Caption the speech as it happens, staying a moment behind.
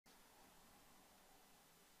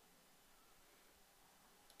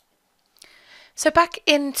So back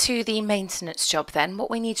into the maintenance job then, what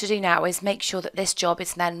we need to do now is make sure that this job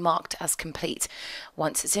is then marked as complete.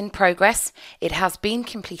 Once it's in progress, it has been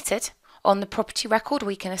completed. On the property record,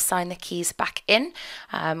 we can assign the keys back in.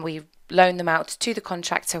 We loan them out to the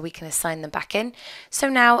contractor, we can assign them back in. So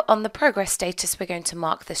now on the progress status, we're going to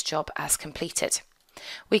mark this job as completed.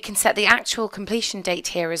 We can set the actual completion date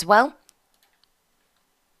here as well.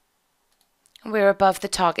 We're above the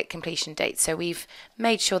target completion date, so we've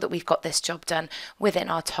made sure that we've got this job done within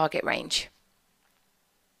our target range.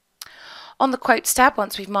 On the quotes tab,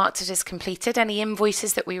 once we've marked it as completed, any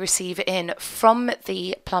invoices that we receive in from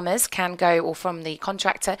the plumbers can go, or from the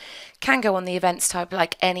contractor, can go on the events tab,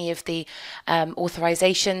 like any of the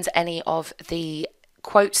authorizations, any of the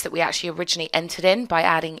quotes that we actually originally entered in by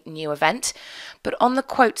adding new event. But on the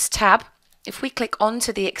quotes tab, if we click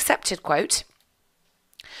onto the accepted quote,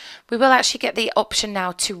 we will actually get the option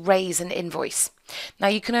now to raise an invoice. Now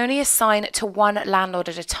you can only assign it to one landlord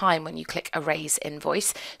at a time when you click a raise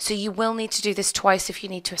invoice, so you will need to do this twice if you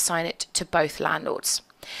need to assign it to both landlords.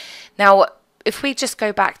 Now if we just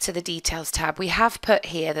go back to the details tab, we have put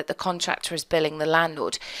here that the contractor is billing the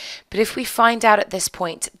landlord, but if we find out at this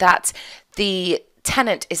point that the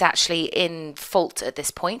tenant is actually in fault at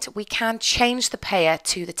this point, we can change the payer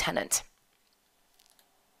to the tenant.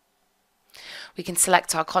 We can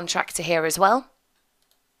select our contractor here as well.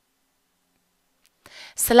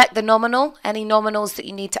 Select the nominal. Any nominals that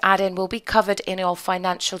you need to add in will be covered in your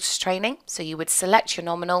financials training. So you would select your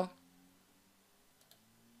nominal.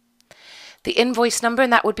 The invoice number,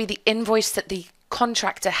 and that would be the invoice that the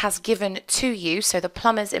contractor has given to you. So the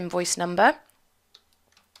plumber's invoice number.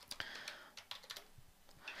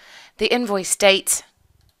 The invoice date,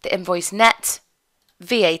 the invoice net,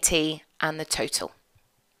 VAT, and the total.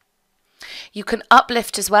 You can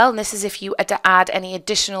uplift as well, and this is if you add any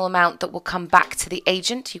additional amount that will come back to the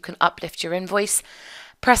agent. You can uplift your invoice.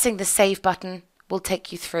 Pressing the save button will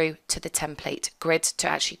take you through to the template grid to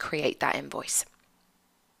actually create that invoice.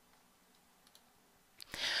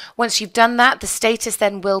 Once you've done that, the status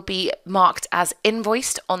then will be marked as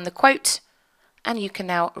invoiced on the quote, and you can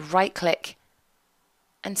now right click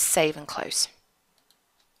and save and close.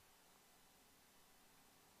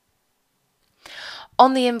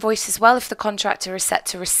 On the invoice as well, if the contractor is set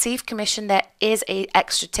to receive commission, there is an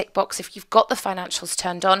extra tick box if you've got the financials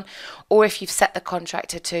turned on, or if you've set the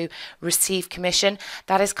contractor to receive commission.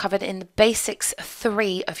 That is covered in the basics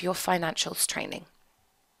 3 of your financials training.